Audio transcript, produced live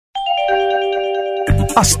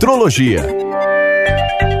Astrologia.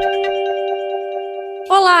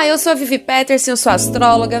 Olá, eu sou a Vivi Peterson, eu sou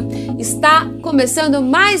astróloga. Está começando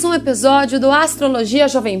mais um episódio do Astrologia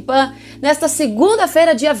JP nesta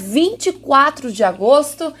segunda-feira, dia 24 de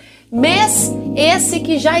agosto, mês esse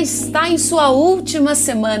que já está em sua última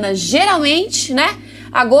semana. Geralmente, né,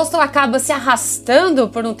 agosto acaba se arrastando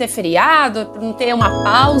por não ter feriado, por não ter uma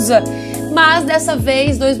pausa, mas dessa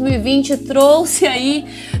vez 2020 trouxe aí,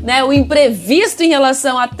 né, o imprevisto em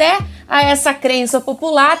relação até a essa crença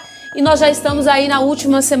popular. E nós já estamos aí na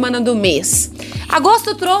última semana do mês.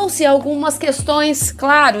 Agosto trouxe algumas questões,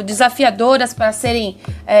 claro, desafiadoras para serem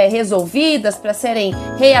resolvidas, para serem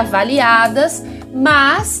reavaliadas,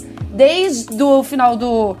 mas desde o final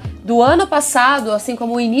do ano passado, assim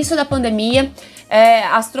como o início da pandemia,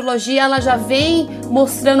 a astrologia ela já vem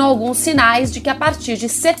mostrando alguns sinais de que a partir de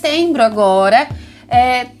setembro agora,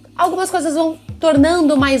 algumas coisas vão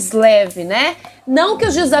tornando mais leve, né? Não que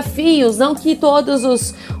os desafios, não que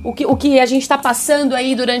todos o que a gente está passando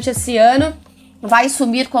aí durante esse ano vai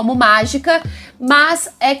sumir como mágica, mas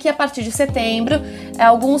é que a partir de setembro,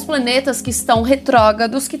 alguns planetas que estão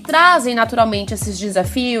retrógrados, que trazem naturalmente esses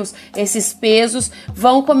desafios, esses pesos,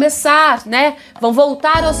 vão começar, né? Vão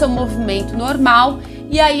voltar ao seu movimento normal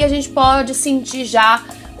e aí a gente pode sentir já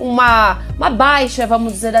uma baixa,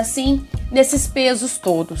 vamos dizer assim, nesses pesos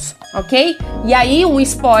todos, ok? E aí, um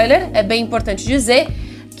spoiler, é bem importante dizer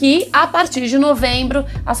que a partir de novembro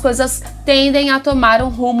as coisas tendem a tomar um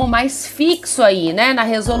rumo mais fixo aí, né? Na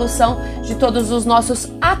resolução de todos os nossos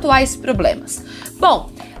atuais problemas. Bom,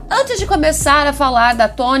 antes de começar a falar da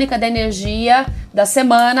tônica da energia da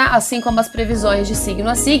semana, assim como as previsões de signo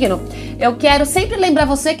a signo, eu quero sempre lembrar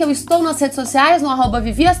você que eu estou nas redes sociais, no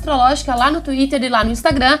 @viviastrológica, lá no Twitter e lá no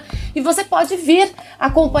Instagram, e você pode vir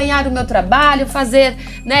acompanhar o meu trabalho, fazer,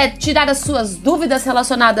 né, tirar as suas dúvidas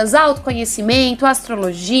relacionadas ao autoconhecimento, à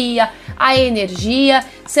astrologia, à energia.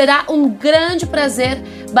 Será um grande prazer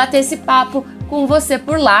bater esse papo com você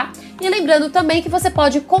por lá. E lembrando também que você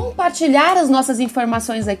pode compartilhar as nossas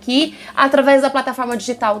informações aqui através da plataforma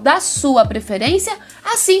digital da sua preferência,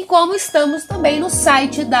 assim como estamos também no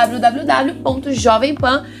site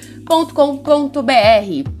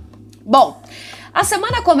www.jovempan.com.br. Bom, a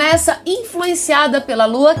semana começa influenciada pela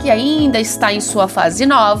Lua, que ainda está em sua fase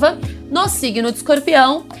nova, no signo de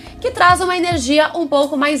Escorpião, que traz uma energia um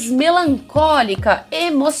pouco mais melancólica,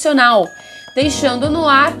 emocional, deixando no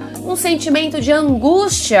ar um sentimento de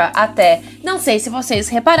angústia até. Não sei se vocês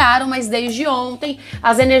repararam, mas desde ontem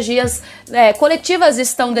as energias coletivas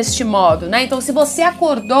estão deste modo, né? Então, se você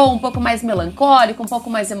acordou um pouco mais melancólico, um pouco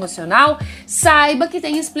mais emocional, saiba que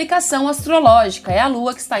tem explicação astrológica. É a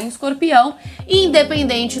Lua que está em Escorpião,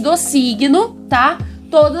 independente do signo, tá?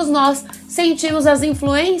 Todos nós sentimos as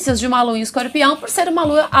influências de uma lua em Escorpião por ser uma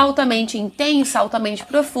lua altamente intensa, altamente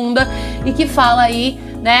profunda e que fala aí,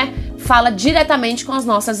 né? Fala diretamente com as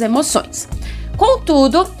nossas emoções.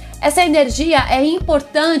 Contudo, essa energia é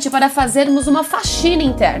importante para fazermos uma faxina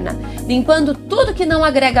interna, limpando tudo que não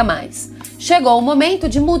agrega mais. Chegou o momento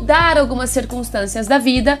de mudar algumas circunstâncias da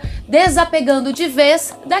vida, desapegando de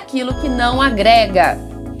vez daquilo que não agrega.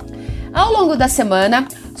 Ao longo da semana,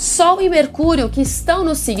 Sol e Mercúrio, que estão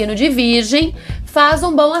no signo de Virgem, faz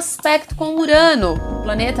um bom aspecto com Urano, o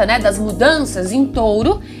planeta, né, das mudanças em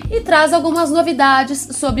Touro, e traz algumas novidades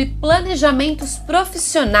sobre planejamentos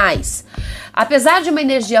profissionais. Apesar de uma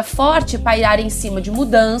energia forte pairar em cima de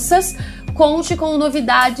mudanças, conte com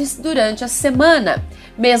novidades durante a semana,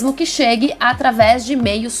 mesmo que chegue através de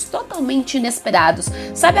meios totalmente inesperados.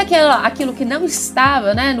 Sabe aquilo que não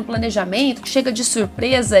estava, né, no planejamento, que chega de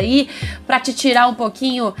surpresa aí para te tirar um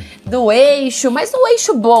pouquinho do eixo, mas do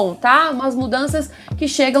eixo bom, tá? Umas mudanças que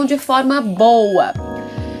chegam de forma boa.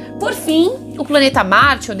 Por fim, o planeta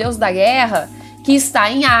Marte, o deus da guerra, que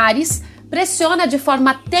está em Áries, pressiona de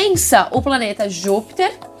forma tensa o planeta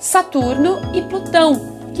Júpiter, Saturno e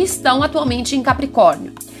Plutão, que estão atualmente em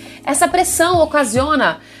Capricórnio. Essa pressão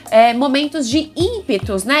ocasiona momentos de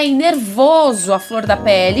ímpetos, né, e nervoso à flor da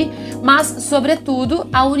pele, mas, sobretudo,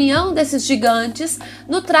 a união desses gigantes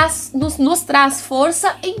nos traz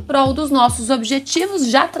força em prol dos nossos objetivos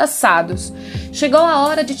já traçados. Chegou a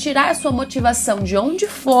hora de tirar sua motivação de onde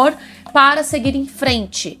for para seguir em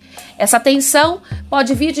frente. Essa tensão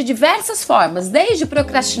pode vir de diversas formas, desde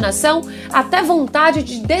procrastinação até vontade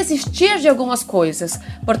de desistir de algumas coisas.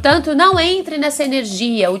 Portanto, não entre nessa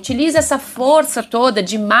energia, utilize essa força toda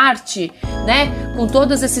de Marte, né, com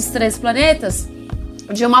todos esses 3 planetas,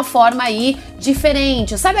 de uma forma aí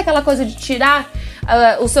diferente. Sabe aquela coisa de tirar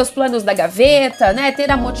os seus planos da gaveta, né,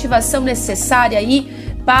 ter a motivação necessária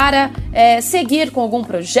aí para seguir com algum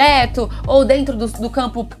projeto ou dentro do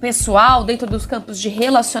campo pessoal, dentro dos campos de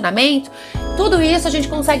relacionamento. Tudo isso a gente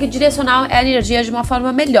consegue direcionar a energia de uma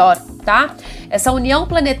forma melhor, tá? Essa união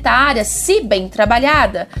planetária, se bem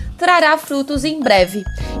trabalhada, trará frutos em breve.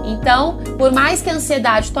 Então, por mais que a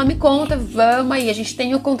ansiedade tome conta, vamos aí, a gente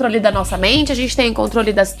tem o controle da nossa mente, a gente tem o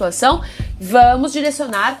controle da situação, vamos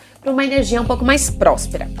direcionar para uma energia um pouco mais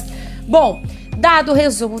próspera. Bom, dado o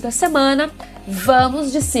resumo da semana,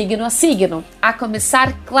 vamos de signo a signo, a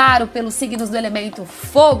começar, claro, pelos signos do elemento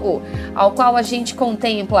fogo, ao qual a gente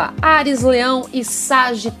contempla Áries, Leão e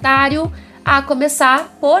Sagitário, a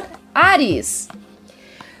começar por Áries.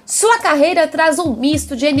 Sua carreira traz um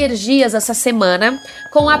misto de energias essa semana,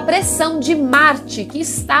 com a pressão de Marte, que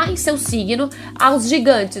está em seu signo, aos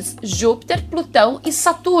gigantes Júpiter, Plutão e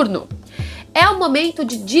Saturno. É o momento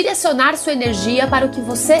de direcionar sua energia para o que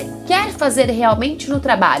você quer fazer realmente no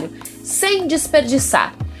trabalho, sem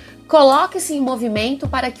desperdiçar. Coloque-se em movimento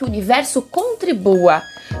para que o universo contribua.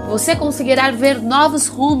 Você conseguirá ver novos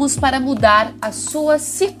rumos para mudar a sua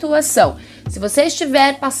situação. Se você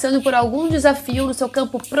estiver passando por algum desafio no seu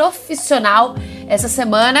campo profissional, essa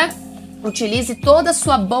semana, utilize toda a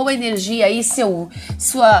sua boa energia aí,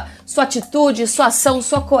 sua atitude, sua ação,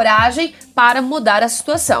 sua coragem para mudar a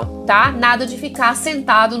situação, tá? Nada de ficar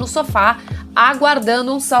sentado no sofá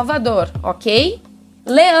aguardando um salvador, ok?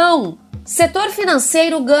 Leão. Setor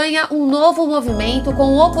financeiro ganha um novo movimento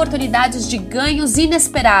com oportunidades de ganhos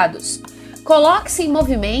inesperados. Coloque-se em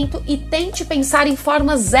movimento e tente pensar em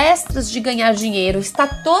formas extras de ganhar dinheiro. Está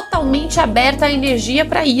totalmente aberta a energia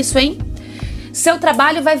para isso, hein? Seu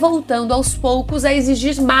trabalho vai voltando aos poucos a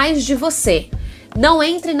exigir mais de você. Não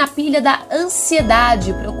entre na pilha da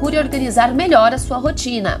ansiedade, procure organizar melhor a sua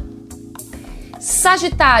rotina.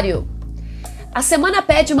 Sagitário. A semana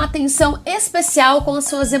pede uma atenção especial com as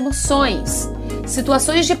suas emoções.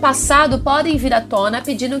 Situações de passado podem vir à tona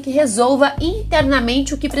pedindo que resolva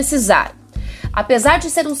internamente o que precisar. Apesar de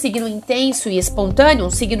ser um signo intenso e espontâneo, um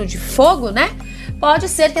signo de fogo, né? Pode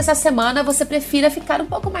ser que essa semana você prefira ficar um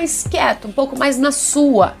pouco mais quieto, um pouco mais na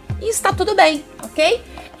sua. E está tudo bem, ok?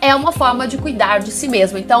 É uma forma de cuidar de si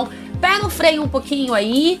mesmo. Então, pé no freio um pouquinho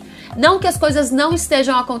aí. Não que as coisas não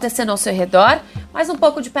estejam acontecendo ao seu redor, mas um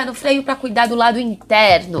pouco de pé no freio para cuidar do lado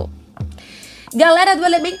interno. Galera do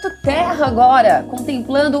elemento terra agora,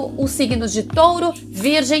 contemplando os signos de Touro,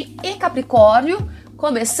 Virgem e Capricórnio,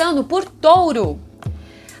 começando por Touro.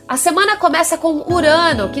 A semana começa com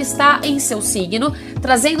Urano, que está em seu signo,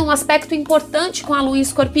 trazendo um aspecto importante com a Lua em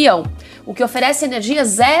Escorpião, o que oferece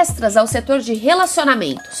energias extras ao setor de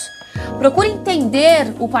relacionamentos. Procure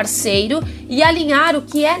entender o parceiro e alinhar o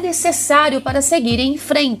que é necessário para seguir em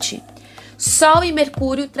frente. Sol e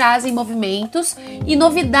Mercúrio trazem movimentos e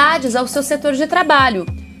novidades ao seu setor de trabalho.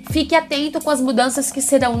 Fique atento com as mudanças que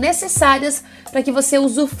serão necessárias para que você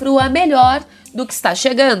usufrua melhor do que está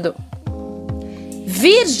chegando.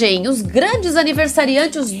 Virgem, os grandes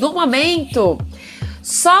aniversariantes do momento.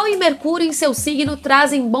 Sol e Mercúrio em seu signo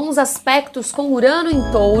trazem bons aspectos com Urano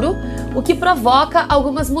em Touro, o que provoca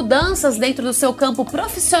algumas mudanças dentro do seu campo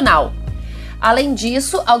profissional. Além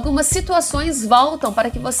disso, algumas situações voltam para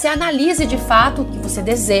que você analise de fato o que você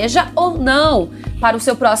deseja ou não para o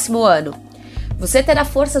seu próximo ano. Você terá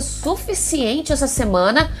força suficiente essa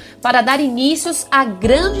semana para dar inícios a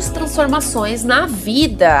grandes transformações na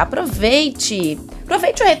vida. Aproveite!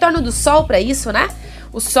 Aproveite o retorno do Sol para isso, né?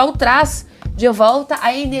 O Sol traz de volta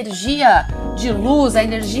a energia de luz, a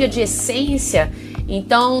energia de essência.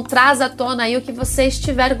 Então, traz à tona aí o que você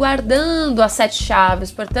estiver guardando as 7 chaves.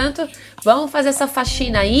 Portanto, vamos fazer essa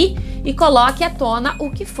faxina aí e coloque à tona o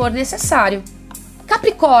que for necessário.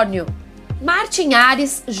 Capricórnio. Marte em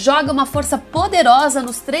Áries joga uma força poderosa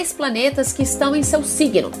nos 3 planetas que estão em seu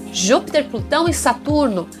signo, Júpiter, Plutão e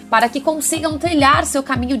Saturno, para que consigam trilhar seu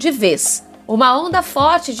caminho de vez. Uma onda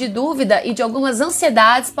forte de dúvida e de algumas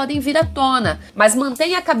ansiedades podem vir à tona, mas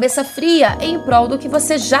mantenha a cabeça fria em prol do que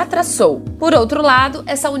você já traçou. Por outro lado,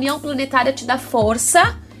 essa união planetária te dá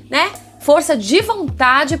força, né? Força de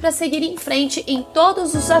vontade para seguir em frente em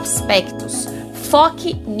todos os aspectos.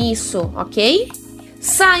 Foque nisso, ok?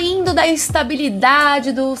 Saindo da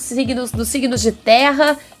estabilidade dos signos de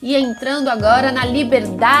terra e entrando agora na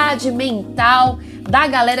liberdade mental da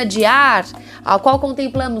galera de ar, ao qual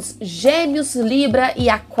contemplamos Gêmeos, Libra e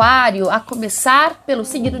Aquário, a começar pelo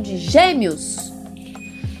signo de Gêmeos.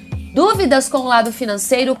 Dúvidas com o lado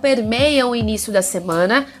financeiro permeiam o início da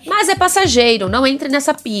semana, mas é passageiro, não entre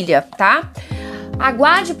nessa pilha, tá?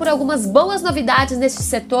 Aguarde por algumas boas novidades nesse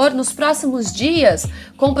setor nos próximos dias,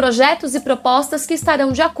 com projetos e propostas que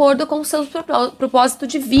estarão de acordo com o seu propósito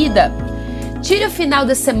de vida. Tire o final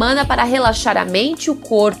de semana para relaxar a mente e o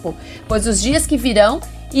corpo, pois os dias que virão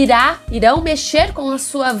irão mexer com a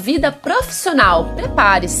sua vida profissional.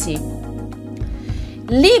 Prepare-se.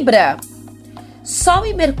 Libra. Sol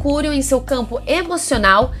e Mercúrio em seu campo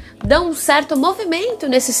emocional dão um certo movimento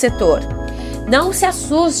nesse setor. Não se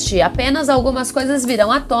assuste, apenas algumas coisas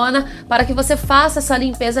virão à tona para que você faça essa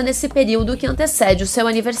limpeza nesse período que antecede o seu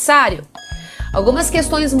aniversário. Algumas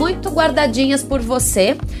questões muito guardadinhas por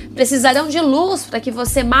você precisarão de luz para que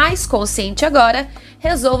você, mais consciente agora,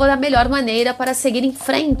 resolva da melhor maneira para seguir em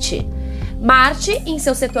frente. Marte, em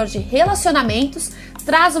seu setor de relacionamentos,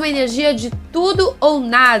 traz uma energia de tudo ou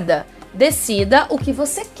nada. Decida o que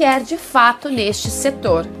você quer de fato neste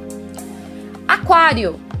setor.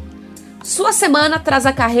 Aquário. Sua semana traz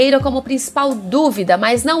a carreira como principal dúvida,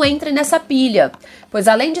 mas não entre nessa pilha, pois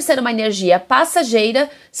além de ser uma energia passageira,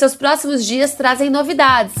 seus próximos dias trazem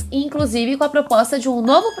novidades, inclusive com a proposta de um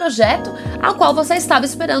novo projeto ao qual você estava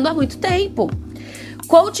esperando há muito tempo.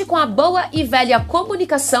 Conte com a boa e velha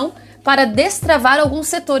comunicação para destravar alguns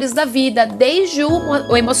setores da vida, desde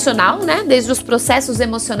o emocional, né? Desde os processos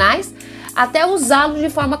emocionais, até usá-los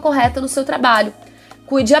de forma correta no seu trabalho.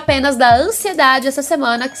 Cuide apenas da ansiedade essa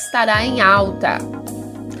semana, que estará em alta.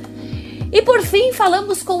 E por fim,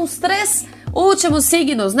 falamos com os 3 últimos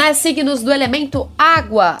signos, né? Signos do elemento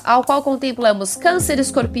água, ao qual contemplamos Câncer,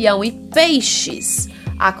 Escorpião e Peixes.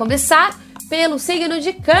 A começar pelo signo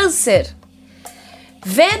de Câncer.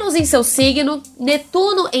 Vênus em seu signo,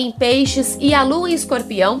 Netuno em Peixes e a Lua em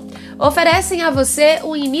Escorpião oferecem a você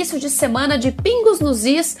um início de semana de pingos nos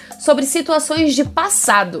is sobre situações de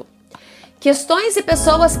passado. Questões e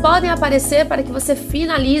pessoas podem aparecer para que você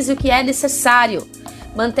finalize o que é necessário.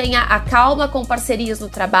 Mantenha a calma com parcerias no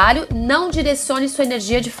trabalho, não direcione sua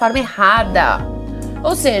energia de forma errada.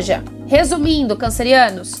 Ou seja, resumindo,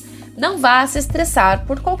 cancerianos, não vá se estressar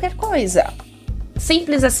por qualquer coisa.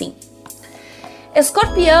 Simples assim.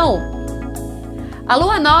 Escorpião. A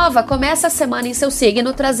Lua Nova começa a semana em seu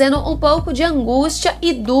signo trazendo um pouco de angústia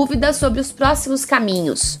e dúvida sobre os próximos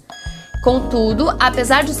caminhos. Contudo,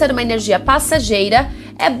 apesar de ser uma energia passageira,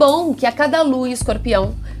 é bom que a cada Lua em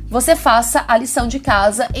Escorpião você faça a lição de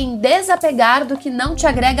casa em desapegar do que não te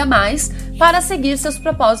agrega mais para seguir seus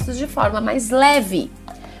propósitos de forma mais leve.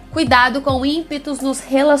 Cuidado com ímpetos nos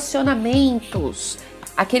relacionamentos.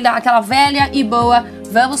 Aquela velha e boa,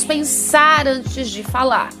 vamos pensar antes de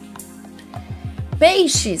falar.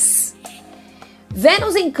 Peixes.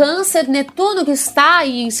 Vênus em Câncer, Netuno que está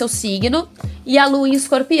aí em seu signo e a Lua em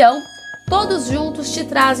Escorpião, todos juntos te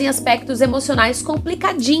trazem aspectos emocionais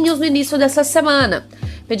complicadinhos no início dessa semana,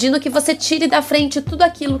 pedindo que você tire da frente tudo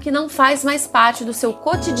aquilo que não faz mais parte do seu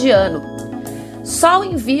cotidiano. Sol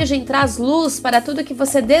em Virgem traz luz para tudo que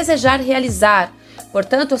você desejar realizar,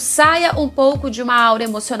 portanto, saia um pouco de uma aura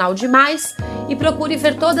emocional demais e procure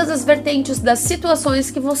ver todas as vertentes das situações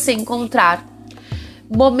que você encontrar.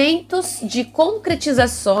 Momentos de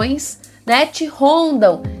concretizações, né, te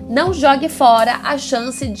rondam. Não jogue fora a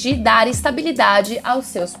chance de dar estabilidade aos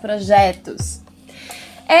seus projetos.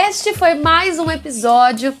 Este foi mais um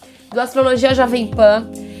episódio do Astrologia JP.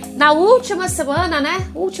 Na última semana, né?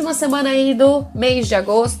 Última semana aí do mês de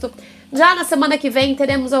agosto. Já na semana que vem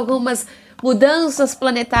teremos algumas mudanças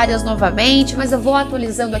planetárias novamente, mas eu vou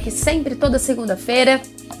atualizando aqui sempre toda segunda-feira.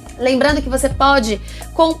 Lembrando que você pode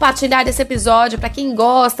compartilhar esse episódio para quem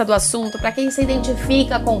gosta do assunto, para quem se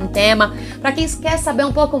identifica com o tema, para quem quer saber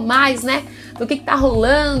um pouco mais, né, do que está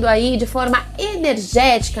rolando aí de forma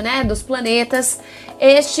energética, né, dos planetas.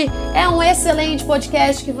 Este é um excelente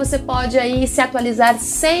podcast que você pode aí se atualizar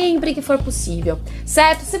sempre que for possível,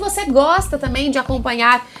 certo? Se você gosta também de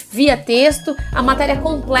acompanhar via texto, a matéria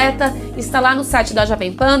completa está lá no site da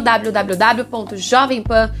Jovem Pan,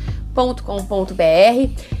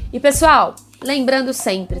 www.jovempan.com.br. E pessoal, lembrando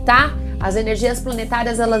sempre, tá? As energias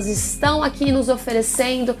planetárias, elas estão aqui nos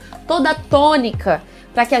oferecendo toda a tônica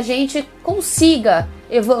para que a gente consiga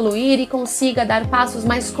evoluir e consiga dar passos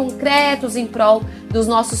mais concretos em prol dos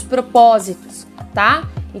nossos propósitos, tá?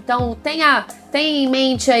 Então tenha em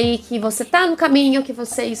mente aí que você está no caminho, que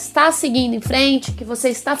você está seguindo em frente, que você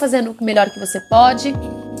está fazendo o melhor que você pode,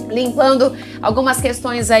 limpando algumas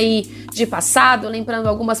questões aí de passado, limpando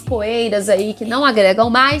algumas poeiras aí que não agregam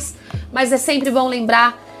mais, mas é sempre bom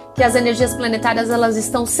lembrar que as energias planetárias, elas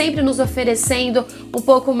estão sempre nos oferecendo um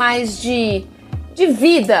pouco mais de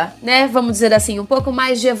vida, né? Vamos dizer assim, um pouco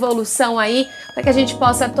mais de evolução aí, para que a gente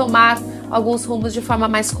possa tomar alguns rumos de forma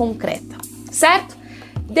mais concreta, certo?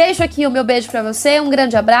 Deixo aqui o meu beijo para você, um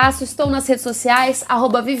grande abraço, estou nas redes sociais,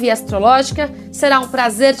 @viviastrológica, será um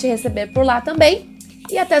prazer te receber por lá também,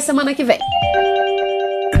 e até semana que vem.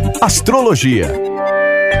 Astrologia.